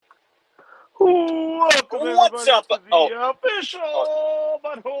Welcome What's everybody up? to the Oh, official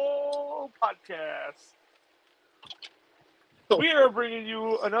Butthole Podcast. We are bringing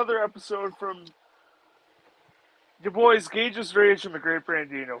you another episode from your boys Gage's Rage and the Great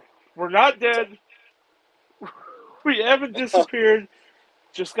Brandino. We're not dead. We haven't disappeared.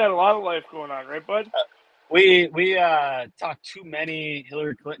 Just got a lot of life going on, right, bud? we talked too many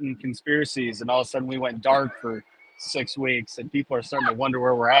Hillary Clinton conspiracies, and all of a sudden we went dark for 6 weeks, and people are starting to wonder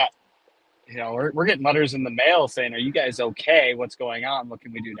where we're at. You know, we're getting letters in the mail saying, "Are you guys okay? What's going on? What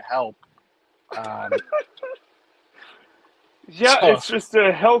can we do to help?" Yeah, So, it's just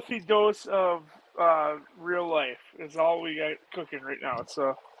a healthy dose of real life is all we got cooking right now.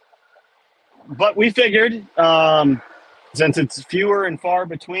 So, but we figured, since it's fewer and far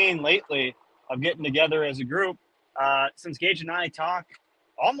between lately of getting together as a group, since Gage and I talk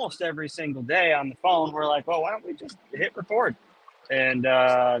almost every single day on the phone, we're like, well, why don't we just hit record and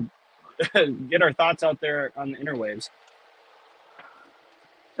get our thoughts out there on the interwaves.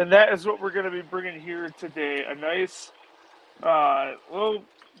 and that is what we're going to be bringing here today. A nice little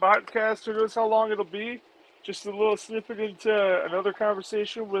podcast. Who knows how long it'll be? Just a little snippet into another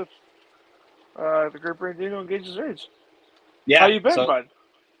conversation with the Great Brandino and Gage's Rage. How Yeah, you been, so bud?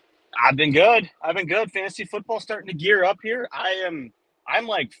 I've been good. Fantasy football starting to gear up here. I'm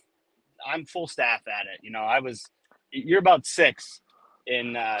full staff at it. You know, you're about 6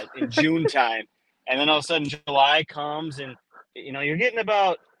 in June time, and then all of a sudden July comes, and you know you're getting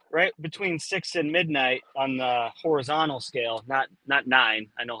about right between 6 and midnight on the horizontal scale, not 9.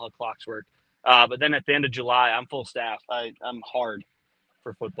 I know how clocks work, but then at the end of July, I'm full staff. I'm hard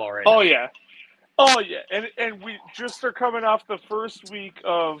for football right Oh now. yeah, oh yeah, and we just are coming off the first week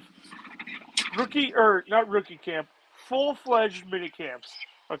of not rookie camp, full-fledged mini camps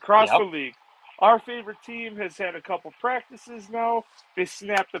across the Yep. league. Our favorite team has had a couple practices now. They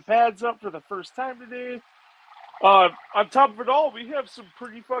snapped the pads up for the first time today. On top of it all, we have some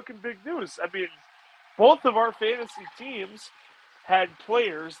pretty fucking big news. I mean, both of our fantasy teams had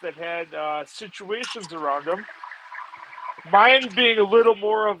players that had situations around them. Mine being a little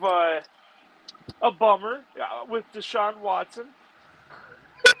more of a bummer with Deshaun Watson.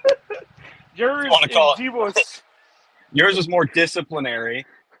 If you want Yours to in call it, Debo's yours was more disciplinary.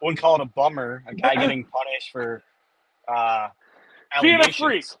 I wouldn't call it a bummer. A guy getting punished for being a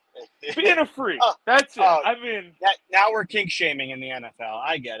freak. allegations. Being a freak. Oh, That's it. oh, I mean, now we're kink shaming in the NFL.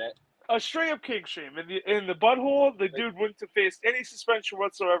 I get it. a straight up king shame. In the butthole, the dude wouldn't have faced any suspension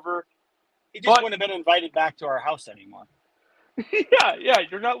whatsoever. He just But wouldn't have been invited back to our house anymore. yeah,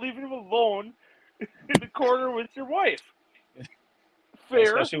 you're not leaving him alone in the corner with your wife. Fair.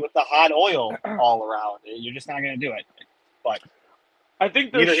 Especially with the hot oil all around. You're just not going to do it. But I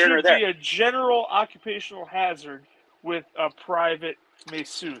think there neither here nor should there. be a general occupational hazard with a private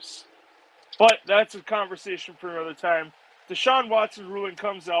masseuse. But that's a conversation for another time. Deshaun Watson ruling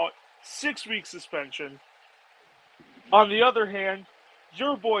comes out, 6-week suspension. On the other hand,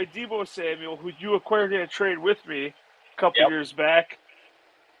 your boy Debo Samuel, who you acquired in a trade with me a couple years back,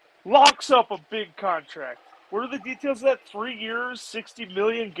 locks up a big contract. What are the details of that? 3 years, $60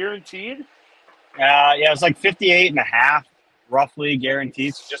 million guaranteed? Yeah, it's like 58 and a half roughly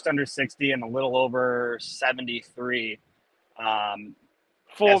guaranteed, so just under 60 and a little over 73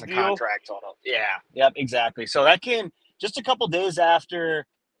 Full as a deal. contract total. Yeah, yep, exactly. So that came just a couple days after,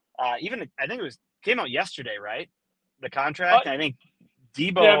 even I think came out yesterday, right? The contract. I think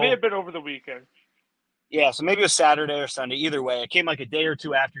Debo. Yeah, it may have been over the weekend. Yeah, so maybe it was Saturday or Sunday. Either way, it came like a day or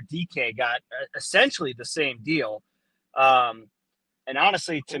two after DK got essentially the same deal. And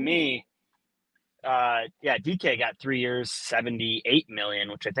honestly, to me, DK got 3 years, 78 million,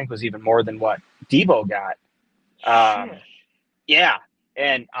 which I think was even more than what Debo got. Yeah,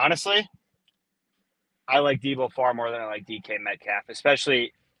 and honestly, I like Debo far more than I like DK Metcalf,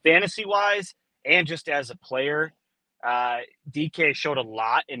 especially fantasy-wise and just as a player. DK showed a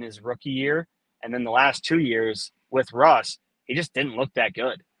lot in his rookie year, and then the last 2 years with Russ, he just didn't look that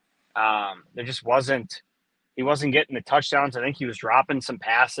good. There just wasn't – he wasn't getting the touchdowns. I think he was dropping some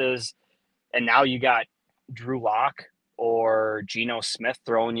passes, and now you got Drew Lock or Geno Smith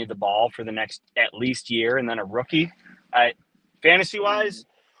throwing you the ball for the next at least year, and then a rookie. Fantasy-wise,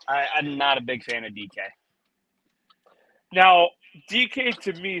 I'm not a big fan of DK. Now, DK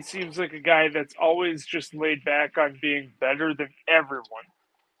to me seems like a guy that's always just laid back on being better than everyone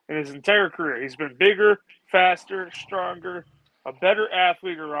in his entire career. He's been bigger, faster, stronger, a better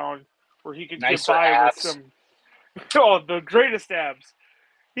athlete around where he could Nicer get by abs. with some the greatest abs.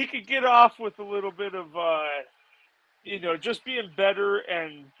 He could get off with a little bit of just being better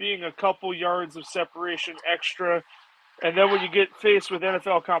and being a couple yards of separation extra. And then when you get faced with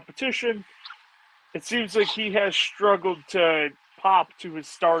NFL competition, it seems like he has struggled to pop to his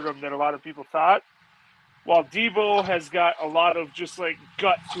stardom that a lot of people thought, while Debo has got a lot of just like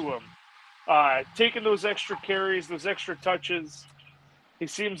gut to him. Taking those extra carries, those extra touches. He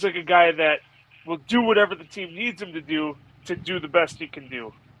seems like a guy that will do whatever the team needs him to do the best he can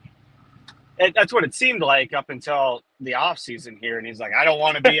do. That's what it seemed like up until the offseason here. And he's like, I don't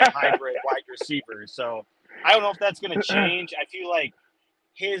want to be a hybrid wide receiver. So I don't know if that's going to change. I feel like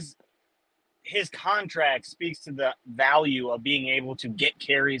his contract speaks to the value of being able to get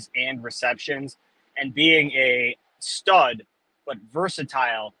carries and receptions and being a stud, but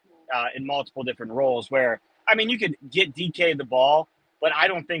versatile in multiple different roles. Where, I mean, you could get DK the ball, but I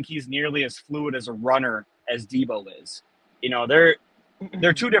don't think he's nearly as fluid as a runner as Debo is. You know,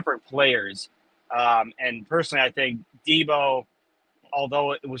 they're two different players. And personally, I think Debo,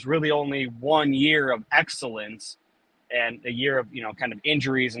 although it was really only 1 year of excellence and a year of, kind of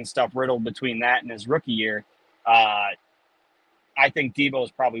injuries and stuff riddled between that and his rookie year, I think Debo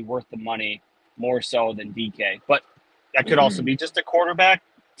is probably worth the money more so than DK. But that could also be just a quarterback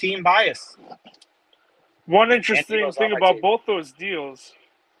team bias. One interesting thing about both those deals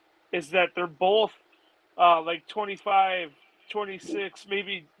is that they're both like 25, 26,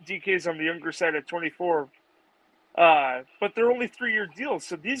 maybe DK's on the younger side at 24. But they're only 3-year deals.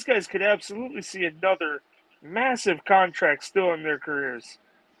 So these guys could absolutely see another massive contract still in their careers.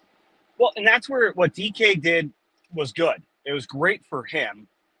 Well, and that's where what DK did was good. It was great for him.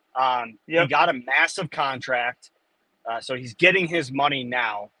 He got a massive contract. So he's getting his money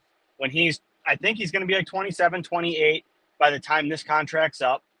now. I think he's going to be like 27, 28 by the time this contract's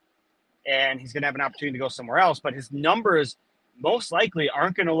up. And he's going to have an opportunity to go somewhere else. But his numbers most likely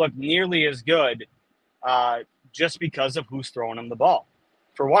aren't going to look nearly as good just because of who's throwing him the ball.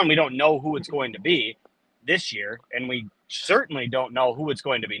 For one, we don't know who it's going to be this year, and we certainly don't know who it's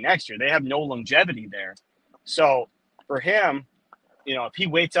going to be next year. They have no longevity there. So for him, if he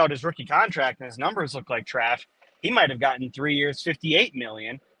waits out his rookie contract and his numbers look like trash, he might have gotten 3 years, $58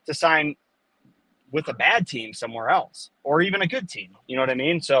 million to sign with a bad team somewhere else, or even a good team. You know what I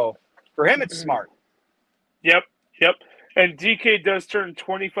mean? So for him, it's smart. Yep. And DK does turn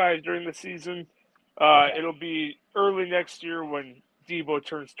 25 during the season. It'll be early next year when Debo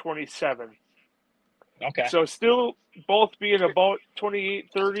turns 27. Okay. So still both being about 28,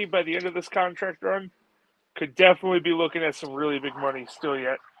 30 by the end of this contract run. Could definitely be looking at some really big money still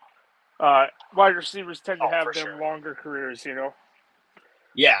yet. Wide receivers tend to have them longer careers,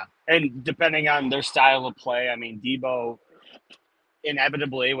 Yeah, and depending on their style of play, I mean, Debo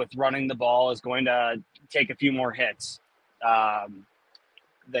inevitably with running the ball is going to take a few more hits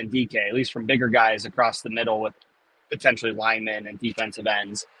than DK, at least from bigger guys across the middle with potentially linemen and defensive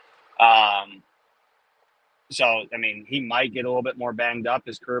ends. So, I mean, he might get a little bit more banged up.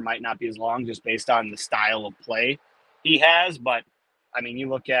 His career might not be as long just based on the style of play he has. But, I mean, you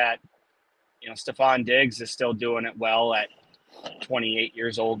look at, Stephon Diggs is still doing it well at 28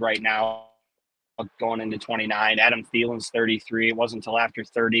 years old right now, going into 29. Adam Thielen's 33. It wasn't until after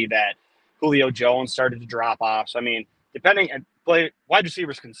 30 that Julio Jones started to drop off. So, I mean, wide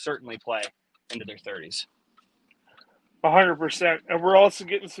receivers can certainly play into their 30s. 100%. And we're also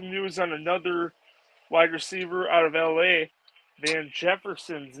getting some news on another wide receiver out of L.A., Van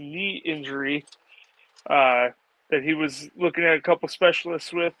Jefferson's knee injury that he was looking at a couple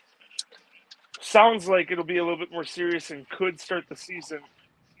specialists with. Sounds like it'll be a little bit more serious and could start the season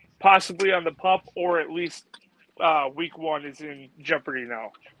possibly on the pup, or at least week 1 is in jeopardy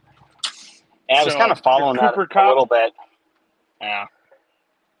now. Yeah, I was kind of following that a little bit. Yeah.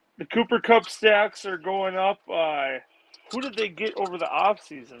 The Cooper Kupp stacks are going up. Who did they get over the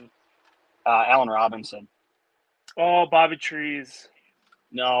offseason? Allen Robinson. Oh, Bobby Trees.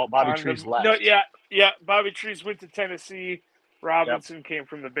 No, Bobby Trees left. No, yeah. Bobby Trees went to Tennessee. Robinson came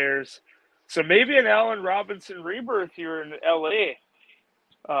from the Bears. So maybe an Allen Robinson rebirth here in L.A.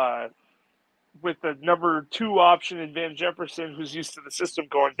 With the number 2 option in Van Jefferson, who's used to the system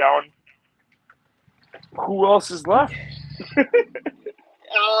going down. Who else is left? Yeah,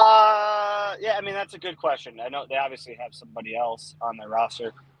 I mean, that's a good question. I know they obviously have somebody else on their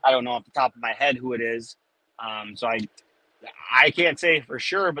roster. I don't know off the top of my head who it is. So I can't say for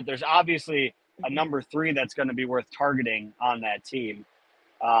sure, but there's obviously a number 3 that's going to be worth targeting on that team.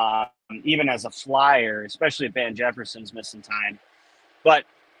 Even as a flyer, especially if Van Jefferson's missing time. But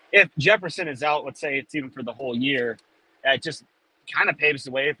if Jefferson is out, let's say it's even for the whole year, it just kind of paves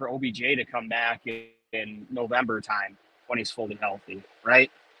the way for OBJ to come back in November time when he's fully healthy, right?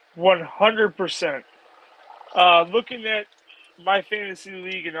 100%. Looking at my fantasy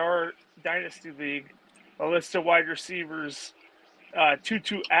league and our dynasty league, a list of wide receivers,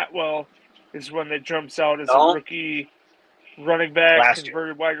 Tutu Atwell is one that jumps out as a No, rookie running back, last year.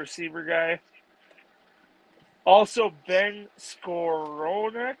 converted wide receiver guy. Also, Ben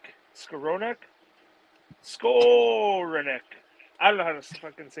Skoronek. I don't know how to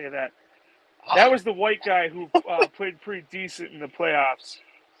fucking say that. That was the white guy who played pretty decent in the playoffs.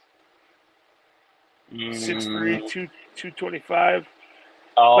 6'3", 225.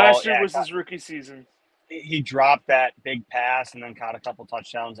 Oh, Last year yeah. was his rookie season. He dropped that big pass and then caught a couple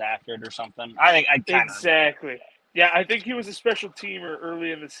touchdowns after it or something. I think I kind of Exactly. Yeah, I think he was a special teamer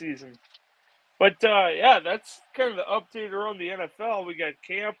early in the season. But yeah, that's kind of the update around the NFL. We got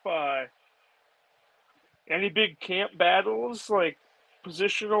camp. Any big camp battles, like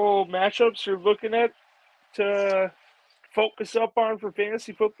positional matchups you're looking at to focus up on for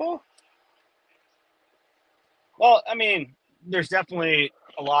fantasy football? Well, I mean, there's definitely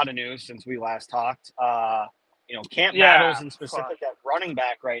a lot of news since we last talked. Camp Yeah, battles in fuck. specific at running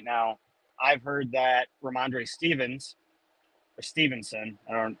back right now. I've heard that Ramondre Stevens or Stevenson,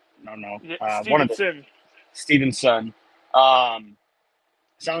 I don't know, Yeah, one of the Stevenson. Stevenson, um,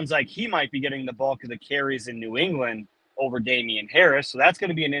 sounds like he might be getting the bulk of the carries in New England over Damian Harris. So that's going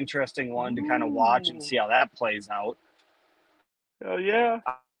to be an interesting one to kind of watch and Ooh. see how that plays out. Hell yeah.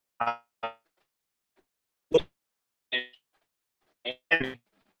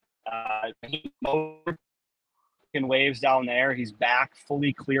 Uh, he in waves down there. He's back,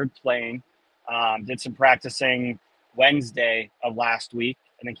 fully cleared playing. Did some practicing Wednesday of last week.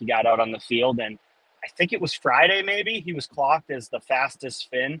 I think he got out on the field, and I think it was Friday maybe he was clocked as the fastest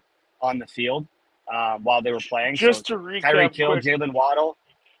Finn on the field while they were playing. So Just to Tyreek recap Hill, quick, Jalen Waddle.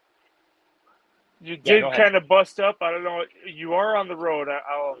 you Yeah, go did ahead. kind of bust up. I don't know. You are on the road.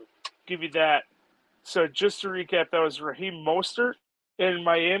 I'll give you that. So just to recap, that was Raheem Mostert in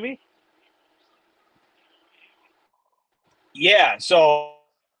Miami. Yeah, so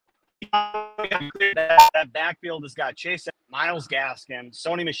that backfield has got Chase, Miles Gaskin,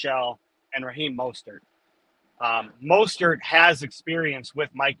 Sony Michel, and Raheem Mostert. Mostert has experience with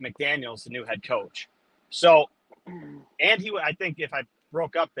Mike McDaniels, the new head coach. So, and I think if I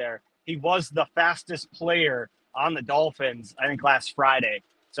broke up there, he was the fastest player on the Dolphins, I think last Friday.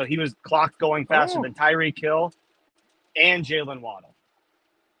 So he was clocked going faster Oh, than Tyreek Hill and Jalen Waddle,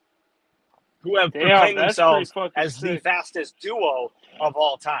 who have damn, proclaimed that's pretty themselves fucking as the sick. fastest duo of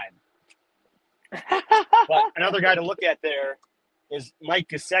all time. But another guy to look at there is Mike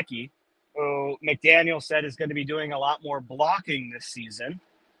Gesicki, who McDaniel said is going to be doing a lot more blocking this season.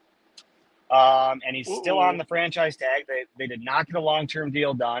 And he's still on Ooh. the franchise tag. They did not get a long-term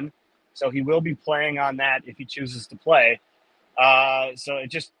deal done, so he will be playing on that if he chooses to play. So it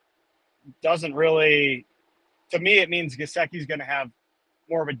just doesn't really, to me, it means Gesicki's going to have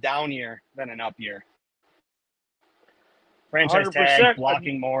more of a down year than an up year. Franchise tag, 100%.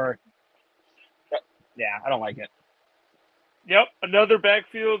 blocking more. Yeah, I don't like it. Yep, another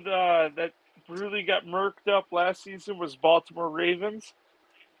backfield that really got murked up last season was Baltimore Ravens.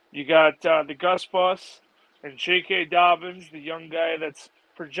 You got the Gus Bus and J.K. Dobbins, the young guy that's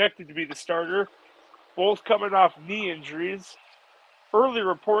projected to be the starter, both coming off knee injuries. Early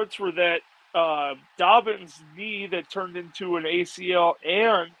reports were that Dobbins' knee that turned into an ACL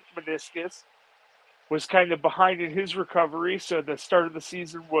and meniscus was kind of behind in his recovery, so the start of the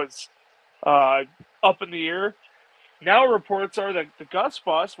season was up in the air. Now reports are that the Gus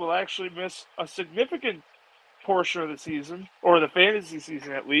Bus will actually miss a significant portion of the season, or the fantasy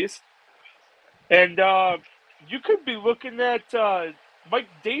season at least. And you could be looking at Mike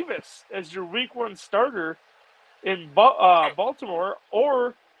Davis as your week one starter in Baltimore,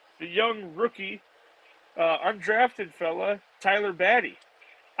 or the young rookie, undrafted fella, Tyler Batty.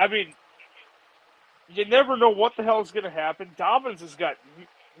 I mean, you never know what the hell is going to happen. Dobbins has got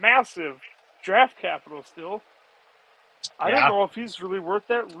massive draft capital still. I don't Yeah, know if he's really worth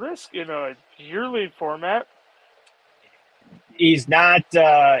that risk in a yearly format. he's not.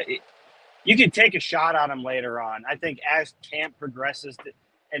 You can take a shot on him later on. I think as camp progresses,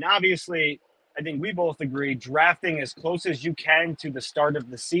 and obviously, I think we both agree drafting as close as you can to the start of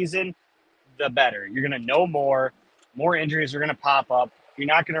the season, the better. You're going to know more injuries are going to pop up. You're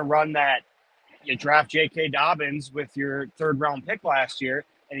not going to run that. You draft J.K. Dobbins with your third round pick last year,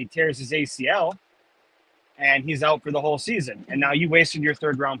 and he tears his ACL, and he's out for the whole season. And now you wasted your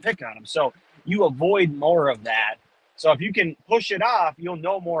third round pick on him. So you avoid more of that. So if you can push it off, you'll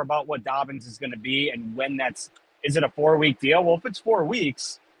know more about what Dobbins is going to be and when is it a 4-week deal? Well, if it's 4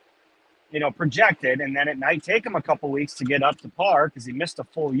 weeks, projected, and then it might take him a couple weeks to get up to par because he missed a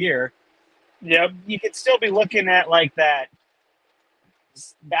full year, Yep. you could still be looking at like that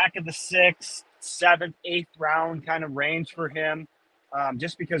back of the 6th, 7th, 8th round kind of range for him.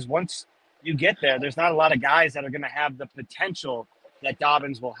 Just because once you get there, there's not a lot of guys that are going to have the potential that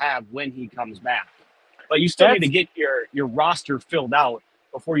Dobbins will have when he comes back. But you still need to get your roster filled out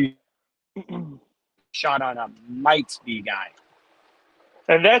before you shot on a might be guy.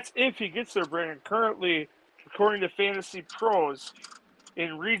 And that's if he gets there, Brandon. Currently, according to Fantasy Pros, in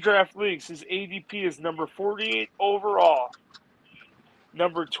redraft leagues, his ADP is number 48 overall,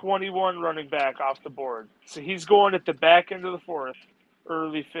 number 21 running back off the board. So he's going at the back end of the fourth,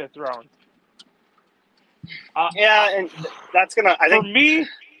 early fifth round. And that's gonna. I think for me,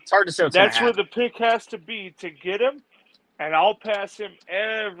 it's hard to say. That's where the pick has to be to get him, and I'll pass him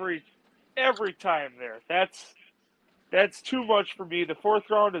every time there. That's too much for me. The fourth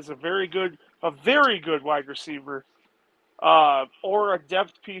round is a very good wide receiver, or a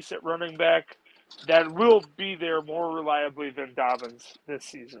depth piece at running back that will be there more reliably than Dobbins this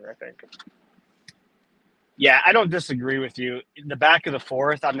season, I think. Yeah, I don't disagree with you. In the back of the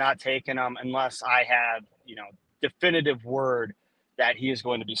fourth, I'm not taking him unless I have, definitive word that he is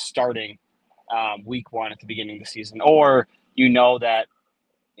going to be starting week 1 at the beginning of the season, or that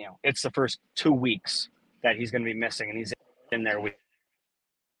it's the first 2 weeks that he's going to be missing, and he's in there week.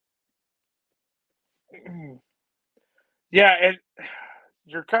 Yeah, and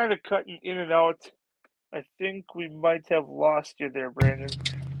you're kind of cutting in and out. I think we might have lost you there, Brandon.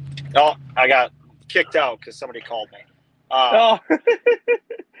 Oh, I got kicked out because somebody called me.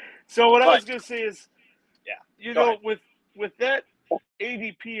 So what I was going to say is, yeah, with that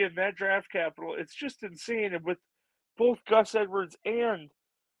ADP and that draft capital, it's just insane. And with both Gus Edwards and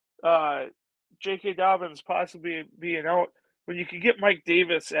J.K. Dobbins possibly being out, when you could get Mike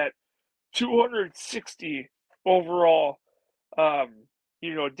Davis at 260 overall,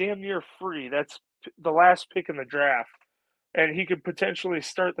 damn near free. That's the last pick in the draft. And he could potentially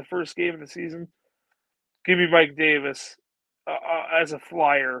start the first game of the season. Give me Mike Davis as a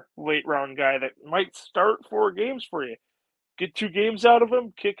flyer, late round guy that might start 4 games for you. Get 2 games out of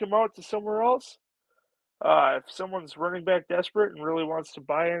him, kick him out to somewhere else. If someone's running back desperate and really wants to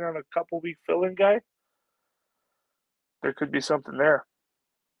buy in on a couple-week fill-in guy, there could be something there.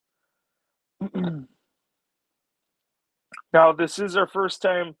 Now, this is our first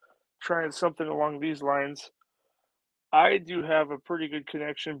time trying something along these lines. I do have a pretty good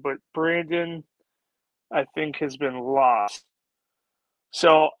connection, but Brandon, I think, has been lost.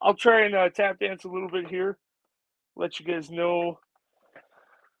 So I'll try and tap dance a little bit here, let you guys know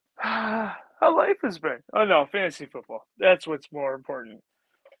how life has been. Oh, no, fantasy football. That's what's more important.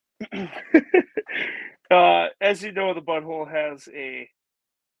 As you know, the Butthole has a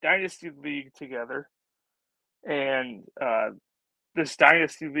Dynasty League together, and this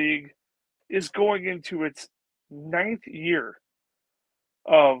Dynasty League is going into its 9th year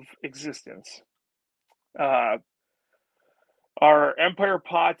of existence. Our Empire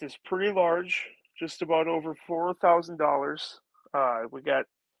pot is pretty large, just about over $4,000. We got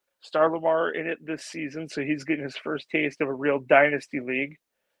Star Lamar in it this season, so he's getting his first taste of a real Dynasty League.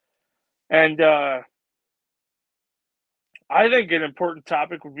 And I think an important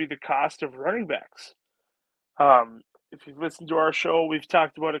topic would be the cost of running backs. If you've listened to our show, we've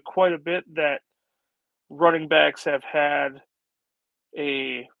talked about it quite a bit, that running backs have had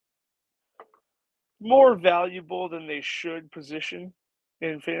a more valuable than they should position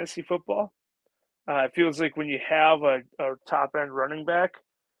in fantasy football. It feels like when you have a top-end running back,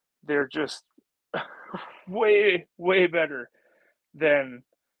 they're just way, way better than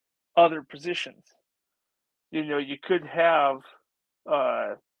other positions. You could have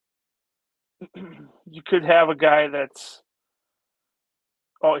a guy that's.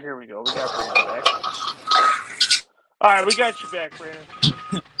 Oh, here we go. We got Brandon back. All right, we got you back, Brandon.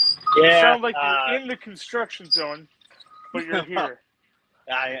 Yeah, you sound like you're in the construction zone, but you're here.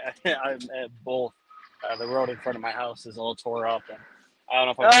 I'm at both. The road in front of my house is all tore up, and I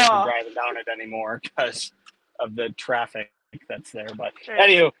don't know if I'm driving down it anymore because of the traffic that's there. But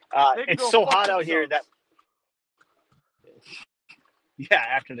anywho, it's so hot out here that. Yeah,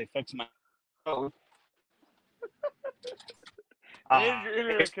 after they fix my road. Your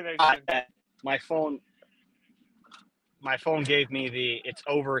internet connection. My phone gave me it's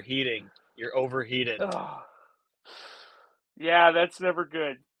overheating. You're overheated. Oh. Yeah, that's never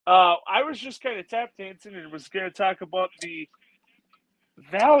good. I was just kind of tap dancing and was going to talk about the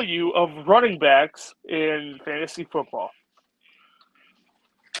value of running backs in fantasy football.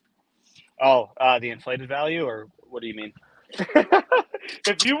 Oh, the inflated value, or what do you mean?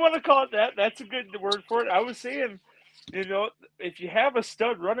 If you want to call it that, that's a good word for it. I was saying, if you have a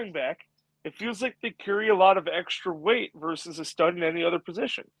stud running back, it feels like they carry a lot of extra weight versus a stud in any other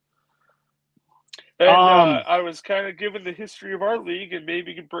position. And Um, I was kind of given the history of our league, and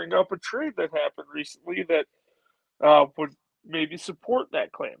maybe could bring up a trade that happened recently that would maybe support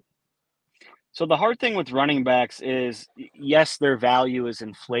that claim. so the hard thing with running backs is, yes, their value is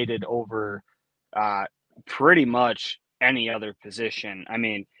inflated over uh, pretty much any other position. I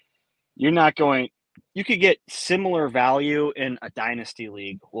mean, you're not going, you could get similar value in a dynasty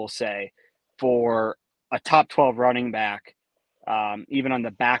league, we'll say, for a top 12 running back, even on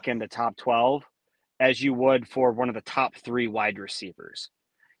the back end of top 12, as you would for one of the top three wide receivers.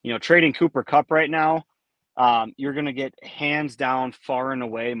 You know, trading Cooper Kupp right now, you're going to get hands down, far and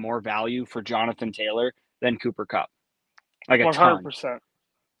away more value for Jonathan Taylor than Cooper Kupp, like a ton. 100%.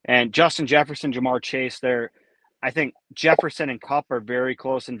 And Justin Jefferson, Jamar Chase, I think Jefferson and Kupp are very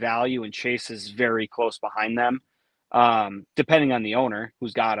close in value, and Chase is very close behind them, depending on the owner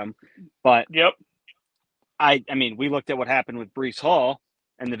who's got him. But Yep. I mean, we looked at what happened with Brees Hall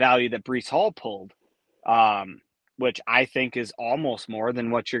and the value that Brees Hall pulled, which I think is almost more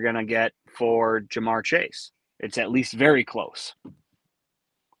than what you're going to get for Jamar Chase. It's at least very close.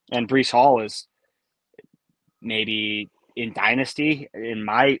 And Brees Hall is maybe in dynasty, in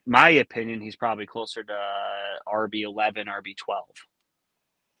my opinion, he's probably closer to RB11, RB12.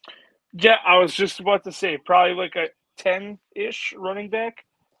 Yeah, I was just about to say probably like a 10-ish running back.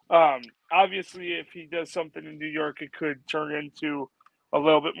 Obviously, if he does something in New York, it could turn into a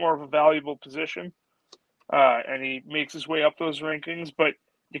little bit more of a valuable position, and he makes his way up those rankings. But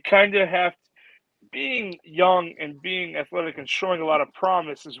you kind of have being young and being athletic and showing a lot of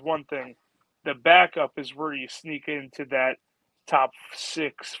promise is one thing. The backup is where you sneak into that top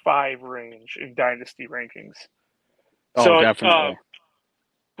 6, 5 range in dynasty rankings. Oh, So, definitely.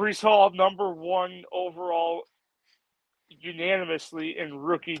 Brees Hall, number one overall unanimously in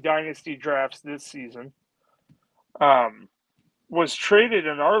rookie dynasty drafts this season, was traded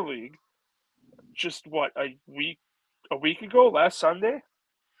in our league just what a week ago, last Sunday.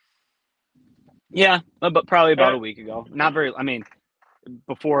 Yeah, but probably about Uh, a week ago. Not very. I mean,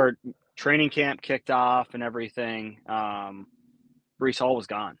 before training camp kicked off and everything, Brees Hall was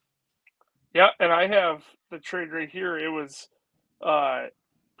gone. yeah, and I have the trade right here. It was uh,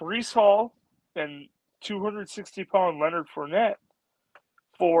 Brees Hall and 260-pound Leonard Fournette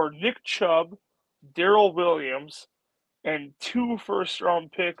for Nick Chubb, Daryl Williams, and 2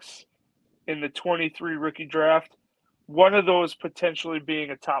 first-round picks in the 23 rookie draft. One of those potentially being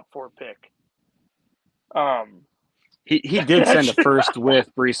a top 4 pick. He did send a first with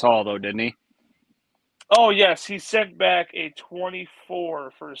Brees Hall though, didn't he? Oh yes, he sent back a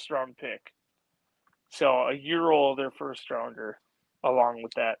 24 first-round pick, so a year older first rounder, along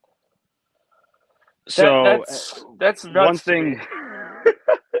with that. That So that's one nuts to me. thing,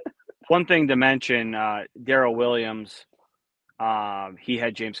 one thing to mention, Daryl Williams, he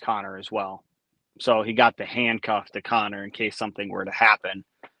had James Conner as well, so he got the handcuff to Conner in case something were to happen,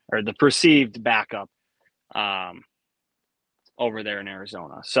 or the perceived backup. Um, Over there in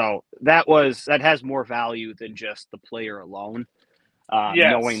Arizona. So that has more value than just the player alone, knowing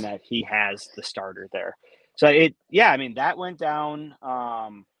Yes. that he has the starter there. So I mean, that went down.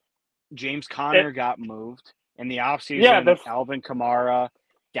 James It, Conner got moved in the yeah. offseason. Alvin Kamara,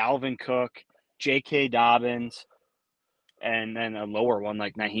 Dalvin Cook, J.K. Dobbins, and then a lower one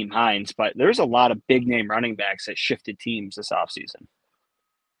like Nyheim Hines. But there's a lot of big name running backs that shifted teams this offseason.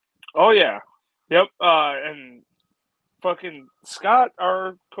 Oh yeah. Yep. And fucking Scott,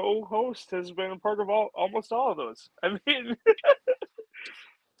 our co-host, has been a part of almost all of those. I mean,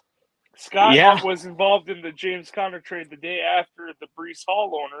 Scott Yeah, was involved in the James Conner trade the day after the Brees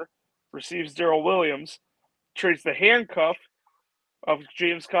Hall owner receives Daryl Williams, trades the handcuff of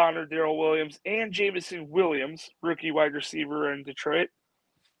James Conner, Daryl Williams, and Jameson Williams, rookie wide receiver in Detroit,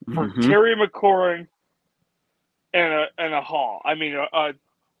 for mm-hmm. Terry McLaurin and a Hall. I mean, a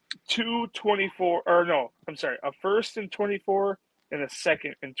 224 or no, I'm sorry, a first in 24 and a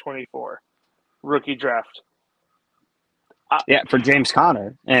second in 24 rookie draft. Yeah, for James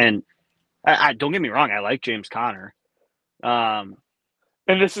Conner. And I don't get me wrong, I like James Conner. And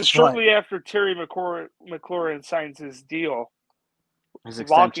this is But shortly after Terry McLaurin signs his deal, his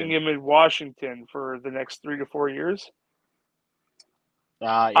locking extension. him in Washington for the next 3 to 4 years.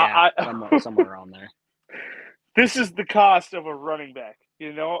 Yeah, I somewhere around there. This is the cost of a running back.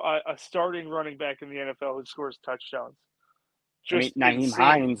 You know, a starting running back in the NFL who scores touchdowns. I mean, Just Nyheim insane.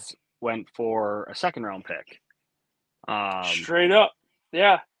 Hines went for a second round pick. Straight up.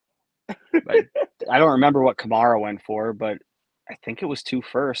 Yeah. But I don't remember what Kamara went for, but I think it was 2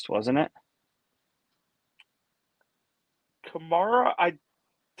 first, wasn't it? Kamara, I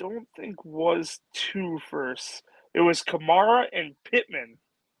don't think was 2 firsts. It was Kamara and Pittman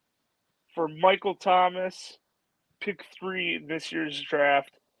for Michael Thomas, pick 3 in this year's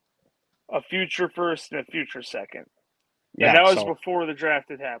draft, a future first and a future second. And Yeah, that was so before the draft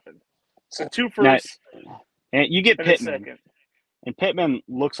had happened. So 2 now firsts and you get and a Pittman, second. and Pittman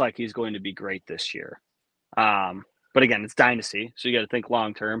looks like he's going to be great this year. But again, it's dynasty, so you got to think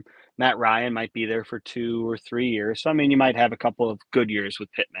long term. Matt Ryan might be there for 2 or 3 years, so I mean, you might have a couple of good years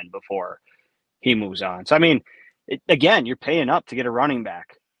with Pittman before he moves on. So I mean, again, you're paying up to get a running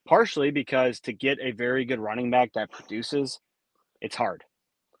back, partially because to get a very good running back that produces, it's hard.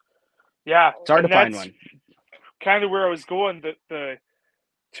 Yeah, It's hard to and find that's one. kind of where I was going. The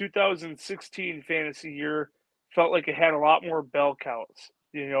 2016 fantasy year felt like it had a lot more bell cows.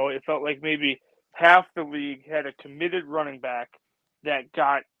 It felt like maybe half the league had a committed running back that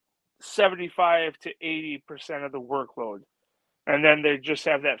got 75 to 80% of the workload. And then they just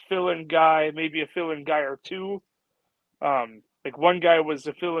have that fill-in guy, maybe a fill-in guy or two. Like one guy was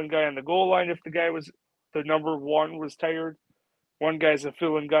the fill-in guy on the goal line if the number 1 was tired. One guy's a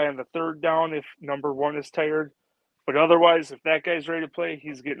fill-in guy on the third down if number 1 is tired. But otherwise, if that guy's ready to play,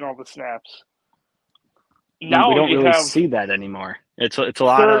 he's getting all the snaps. We Now don't you really have see that anymore. It's a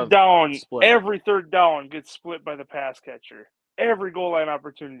lot third of down. split. Every third down gets split by the pass catcher. Every goal line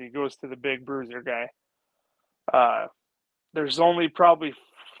opportunity goes to the big bruiser guy. There's only probably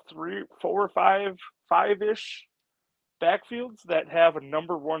 3, 4, 5, 5-ish backfields that have a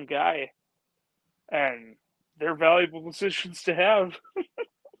number 1 guy, and they're valuable positions to have.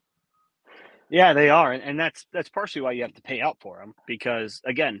 Yeah, they are, and that's partially why you have to pay out for them because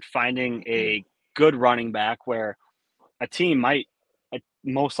again, finding a good running back where a team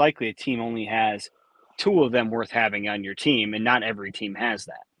most likely a team only has 2 of them worth having on your team, and not every team has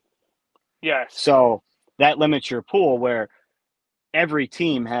that. Yes. So that limits your pool where every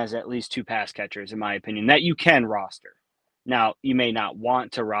team has at least 2 pass catchers, in my opinion, that you can roster. Now, you may not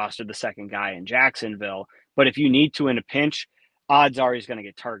want to roster the second guy in Jacksonville, but if you need to in a pinch, odds are he's going to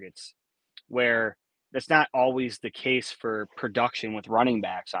get targets. Where that's not always the case for production with running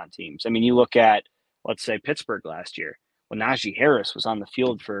backs on teams. I mean, you look at, let's say, Pittsburgh last year when Najee Harris was on the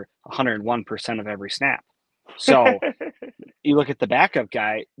field for 101% of every snap. So you look at the backup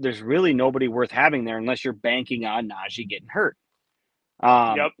guy, there's really nobody worth having there unless you're banking on Najee getting hurt.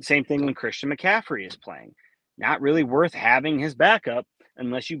 Yep. Same thing when Christian McCaffrey is playing. Not really worth having his backup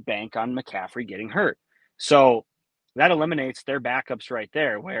unless you bank on McCaffrey getting hurt. So that eliminates their backups right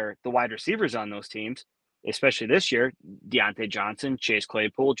there, where the wide receivers on those teams, especially this year, Deontay Johnson, Chase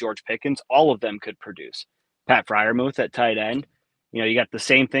Claypool, George Pickens, all of them could produce. Pat Freiermuth at tight end. You got the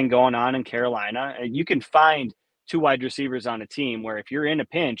same thing going on in Carolina. And you can find 2 wide receivers on a team where if you're in a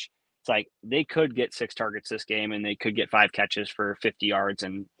pinch, it's like they could get 6 targets this game and they could get 5 catches for 50 yards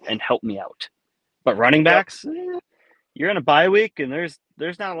and help me out. But running backs, you're in a bye week and there's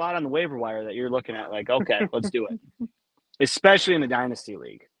not a lot on the waiver wire that you're looking at like, okay, let's do it. Especially in the dynasty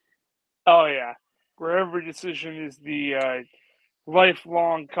league. Oh yeah, where every decision is the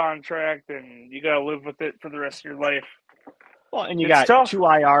lifelong contract, and you got to live with it for the rest of your life. Well, and you It's got tough. 2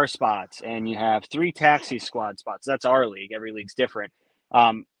 IR spots, and you have 3 taxi squad spots. That's our league. Every league's different.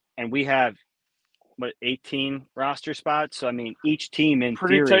 And we have 18 roster spots. So I mean, each team in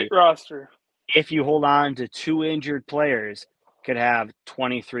Pretty theory, tight roster. if you hold on to 2 injured players, could have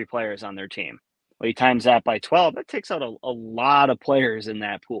 23 players on their team. Well, you times that by 12, that takes out a lot of players in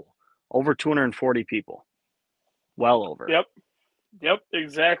that pool. Over 240 people. Well over. Yep,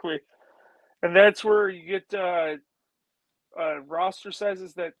 exactly. And that's where you get roster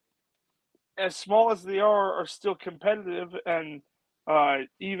sizes that, as small as they are still competitive, and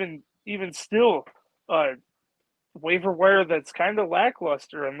even still, waiver wire that's kind of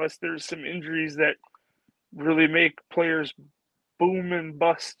lackluster unless there's some injuries that really make players boom and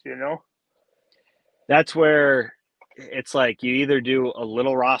bust. That's where it's like you either do a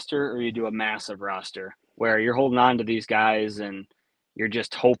little roster or you do a massive roster where you're holding on to these guys and you're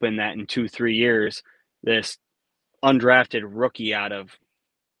just hoping that in 2-3 years, this undrafted rookie out of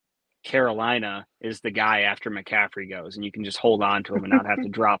Carolina is the guy after McCaffrey goes, and you can just hold on to him and not have to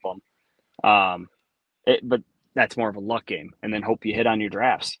drop him. But that's more of a luck game, and then hope you hit on your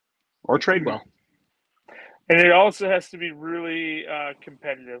drafts or trade well. And it also has to be really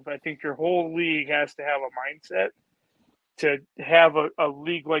competitive. I think your whole league has to have a mindset to have a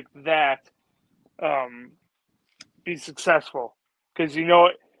league like that be successful. Because,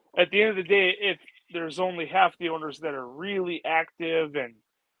 at the end of the day, if there's only half the owners that are really active and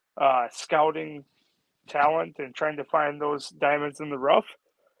scouting talent and trying to find those diamonds in the rough,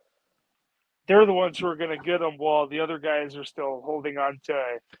 they're the ones who are going to get them, while the other guys are still holding on to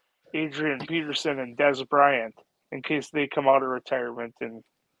Adrian Peterson and Dez Bryant in case they come out of retirement and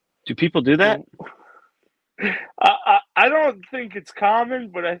Do people do that? I don't think it's common,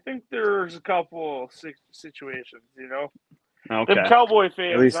 but I think there's a couple situations. Them Okay. Cowboy At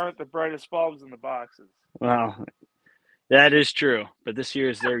fans least, aren't the brightest bulbs in the boxes. well, that is true. But this year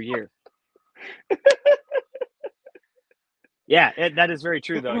is their year. Yeah, that is very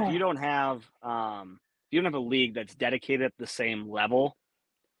true. Though, if you don't have a league that's dedicated at the same level,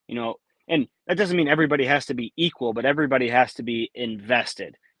 and that doesn't mean everybody has to be equal, but everybody has to be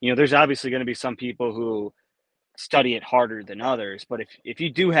invested. There's obviously going to be some people who study it harder than others, but if you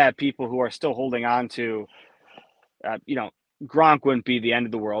do have people who are still holding on to, Gronk wouldn't be the end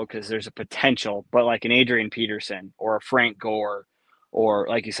of the world because there's a potential, but like an Adrian Peterson or a Frank Gore, or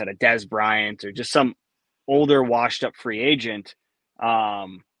like you said, a Des Bryant, or just some older, washed up free agent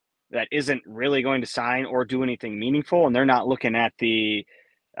that isn't really going to sign or do anything meaningful, and they're not looking at the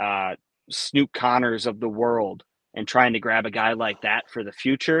Snoop Connors of the world and trying to grab a guy like that for the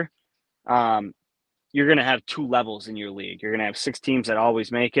future. You're going to have two levels in your league. You're going to have 6 teams that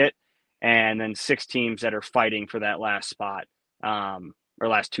always make it, and then 6 teams that are fighting for that last spot, or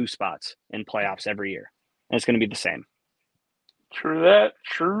last 2 spots in playoffs every year. And it's going to be the same. True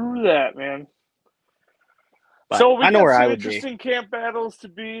that, man. But So we I know got where some I would be. interesting camp battles to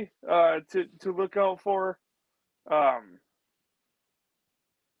look out for.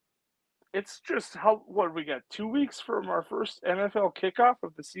 It's just we got 2 weeks from our first NFL kickoff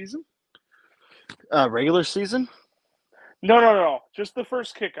of the season. Regular season? No. Just the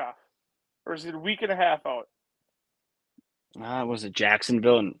first kickoff. Or is it a week and a half out? Was it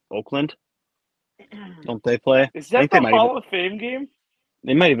Jacksonville and Oakland? Don't they play? Is that the Hall of Fame game?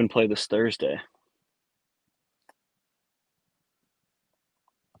 They might even play this Thursday.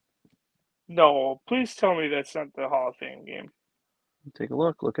 No, please tell me that's not the Hall of Fame game. Take a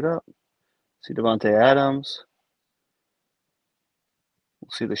look. Look it up. See Devontae Adams.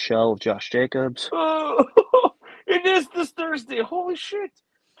 We'll see the shell of Josh Jacobs. Oh, it is this Thursday. Holy shit.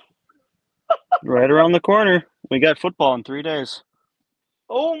 Right around the corner. We got football in 3 days.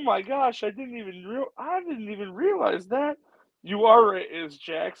 Oh my gosh, I didn't even realize that. You are right, it is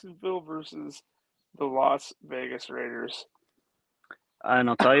Jacksonville versus the Las Vegas Raiders. And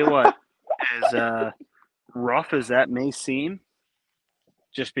I'll tell you what, as rough as that may seem,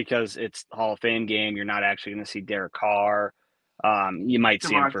 just because it's the Hall of Fame game, you're not actually going to see Derek Carr. You might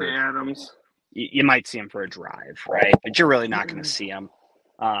see him for Adams. You might see him for a drive, right? But you're really not going to see him.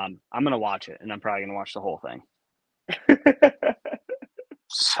 I'm going to watch it, and I'm probably going to watch the whole thing.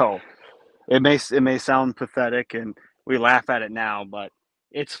 So it may sound pathetic, and we laugh at it now, but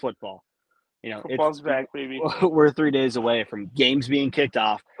it's football. Football's back, baby. We're 3 days away from games being kicked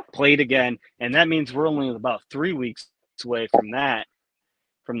off, played again, and that means we're only about 3 weeks away from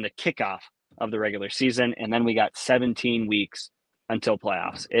the kickoff of the regular season, and then we got 17 weeks until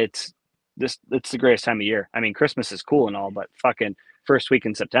playoffs. It's the greatest time of year. I mean, Christmas is cool and all, but fucking first week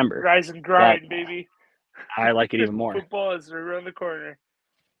in September. Rise and grind, baby. I like it even more. Football is right around the corner.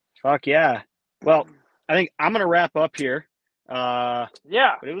 Fuck yeah. Well, I think I'm gonna wrap up here. Yeah.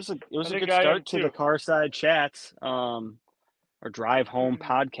 But it was a good start to the Carside Chats, or Drive Home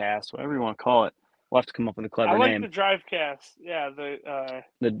Podcast, whatever you want to call it. We'll have to come up with a clever name. I like the Drivecast. Yeah,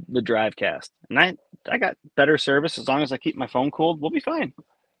 the Drivecast. And I got better service as long as I keep my phone cooled. We'll be fine.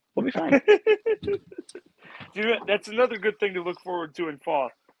 Dude, that's another good thing to look forward to in fall.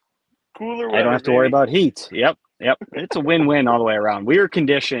 Cooler weather. I don't have to worry about heat. Yep. It's a win-win all the way around. We were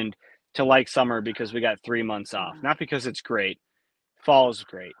conditioned to like summer because we got 3 months off, not because it's great. Fall is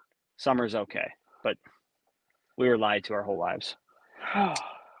great. Summer's okay, but we were lied to our whole lives.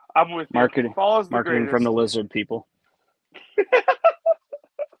 I'm with marketing. Fall is the marketing greatest. From the lizard people.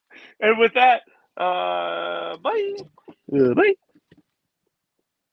 And with that, bye. Bye.